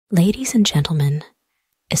Ladies and gentlemen,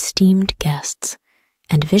 esteemed guests,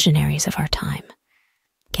 and visionaries of our time,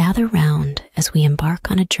 gather round as we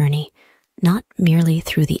embark on a journey not merely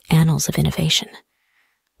through the annals of innovation,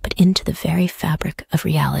 but into the very fabric of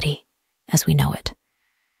reality as we know it.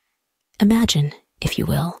 Imagine, if you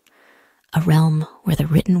will, a realm where the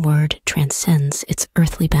written word transcends its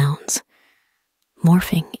earthly bounds,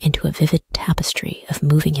 morphing into a vivid tapestry of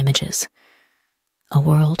moving images, a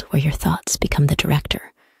world where your thoughts become the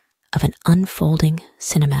director of an unfolding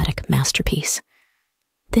cinematic masterpiece.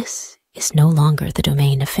 This is no longer the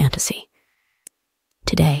domain of fantasy.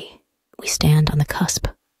 Today, we stand on the cusp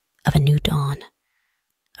of a new dawn,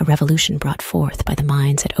 a revolution brought forth by the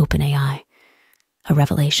minds at OpenAI, a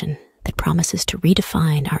revelation that promises to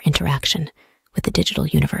redefine our interaction with the digital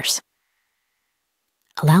universe.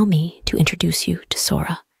 Allow me to introduce you to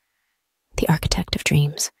Sora, the architect of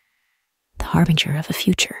dreams, the harbinger of a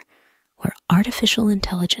future where artificial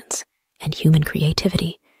intelligence and human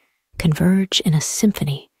creativity converge in a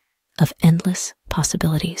symphony of endless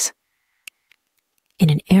possibilities.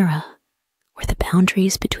 In an era where the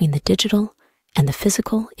boundaries between the digital and the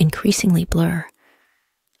physical increasingly blur,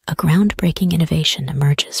 a groundbreaking innovation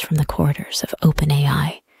emerges from the corridors of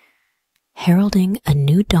OpenAI, heralding a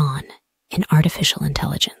new dawn in artificial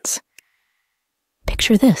intelligence.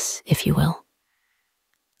 Picture this, if you will.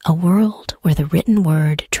 A world where the written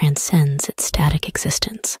word transcends its static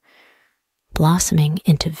existence, blossoming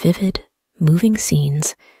into vivid, moving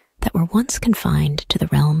scenes that were once confined to the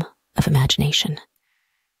realm of imagination.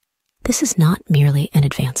 This is not merely an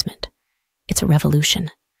advancement. It's a revolution,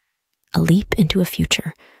 a leap into a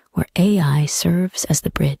future where AI serves as the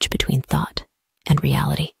bridge between thought and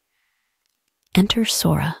reality. Enter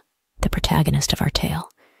Sora, the protagonist of our tale,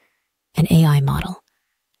 an AI model,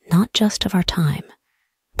 not just of our time,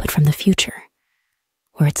 but from the future,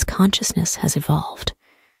 where its consciousness has evolved,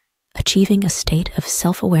 achieving a state of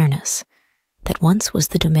self-awareness that once was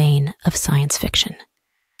the domain of science fiction.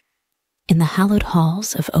 In the hallowed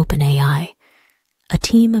halls of OpenAI, a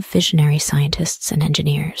team of visionary scientists and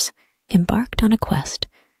engineers embarked on a quest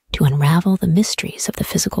to unravel the mysteries of the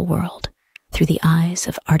physical world through the eyes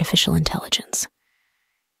of artificial intelligence.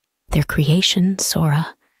 Their creation,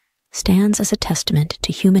 Sora, stands as a testament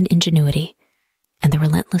to human ingenuity and the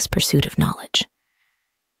relentless pursuit of knowledge.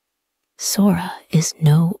 Sora is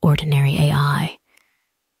no ordinary AI.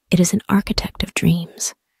 It is an architect of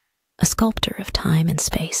dreams, a sculptor of time and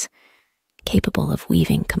space, capable of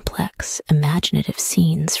weaving complex, imaginative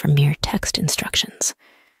scenes from mere text instructions.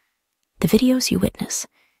 The videos you witness,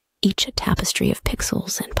 each a tapestry of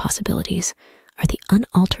pixels and possibilities, are the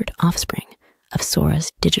unaltered offspring of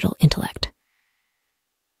Sora's digital intellect.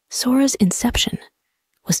 Sora's inception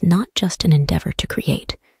was not just an endeavor to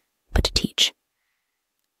create, but to teach.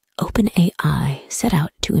 OpenAI set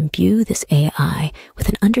out to imbue this AI with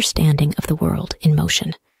an understanding of the world in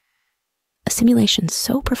motion, a simulation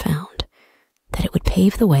so profound that it would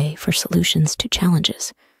pave the way for solutions to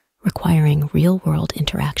challenges requiring real-world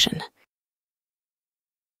interaction.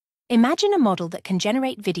 Imagine a model that can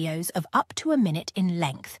generate videos of up to a minute in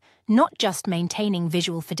length, not just maintaining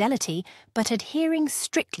visual fidelity, but adhering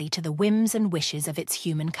strictly to the whims and wishes of its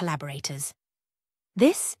human collaborators.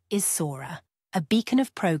 This is Sora, a beacon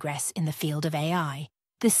of progress in the field of AI.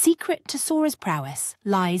 The secret to Sora's prowess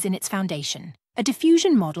lies in its foundation, a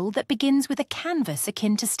diffusion model that begins with a canvas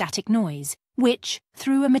akin to static noise, which,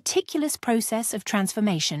 through a meticulous process of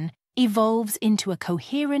transformation, evolves into a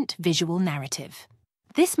coherent visual narrative.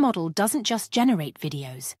 This model doesn't just generate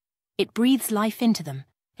videos, it breathes life into them,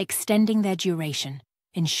 extending their duration,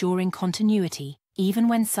 ensuring continuity even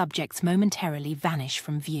when subjects momentarily vanish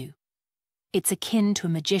from view. It's akin to a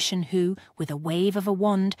magician who, with a wave of a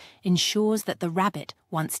wand, ensures that the rabbit,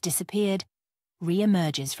 once disappeared,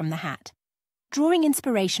 re-emerges from the hat. Drawing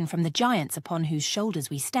inspiration from the giants upon whose shoulders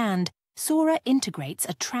we stand, Sora integrates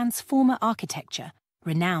a transformer architecture,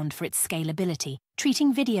 renowned for its scalability,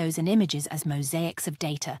 treating videos and images as mosaics of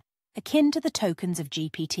data, akin to the tokens of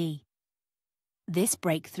GPT. This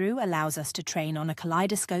breakthrough allows us to train on a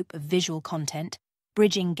kaleidoscope of visual content,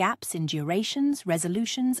 bridging gaps in durations,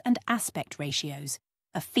 resolutions, and aspect ratios,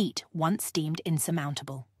 a feat once deemed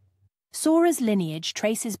insurmountable. Sora's lineage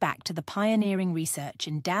traces back to the pioneering research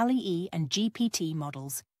in DALL-E and GPT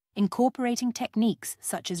models, incorporating techniques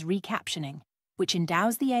such as recaptioning, which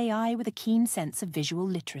endows the AI with a keen sense of visual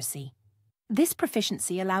literacy. This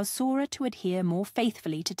proficiency allows Sora to adhere more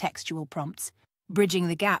faithfully to textual prompts, bridging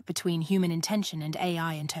the gap between human intention and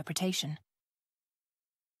AI interpretation.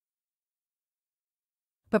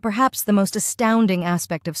 But perhaps the most astounding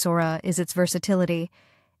aspect of Sora is its versatility.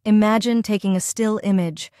 Imagine taking a still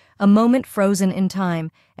image, a moment frozen in time,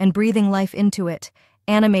 and breathing life into it,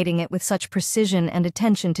 animating it with such precision and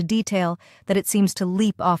attention to detail that it seems to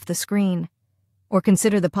leap off the screen. Or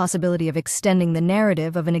consider the possibility of extending the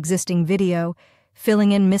narrative of an existing video,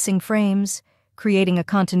 filling in missing frames, creating a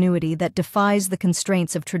continuity that defies the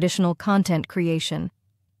constraints of traditional content creation.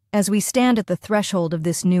 As we stand at the threshold of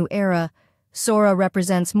this new era, Sora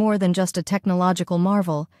represents more than just a technological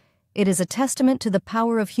marvel. It is a testament to the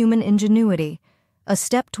power of human ingenuity, a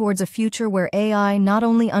step towards a future where AI not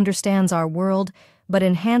only understands our world, but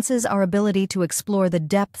enhances our ability to explore the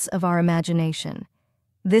depths of our imagination.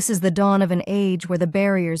 This is the dawn of an age where the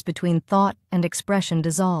barriers between thought and expression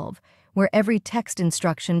dissolve, where every text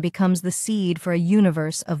instruction becomes the seed for a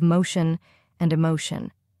universe of motion and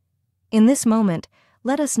emotion. In this moment,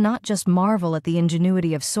 let us not just marvel at the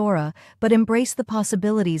ingenuity of Sora, but embrace the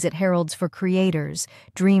possibilities it heralds for creators,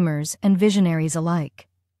 dreamers, and visionaries alike.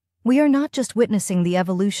 We are not just witnessing the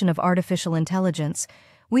evolution of artificial intelligence,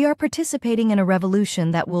 we are participating in a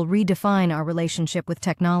revolution that will redefine our relationship with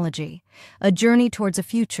technology, a journey towards a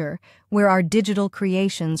future where our digital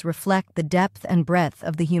creations reflect the depth and breadth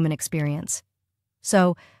of the human experience.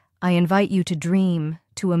 So, I invite you to dream,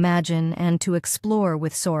 to imagine, and to explore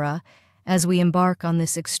with Sora as we embark on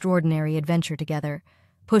this extraordinary adventure together,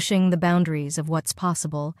 pushing the boundaries of what's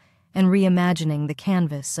possible and reimagining the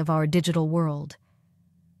canvas of our digital world.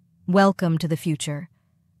 Welcome to the future,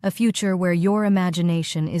 a future where your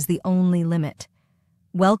imagination is the only limit.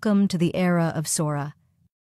 Welcome to the era of Sora,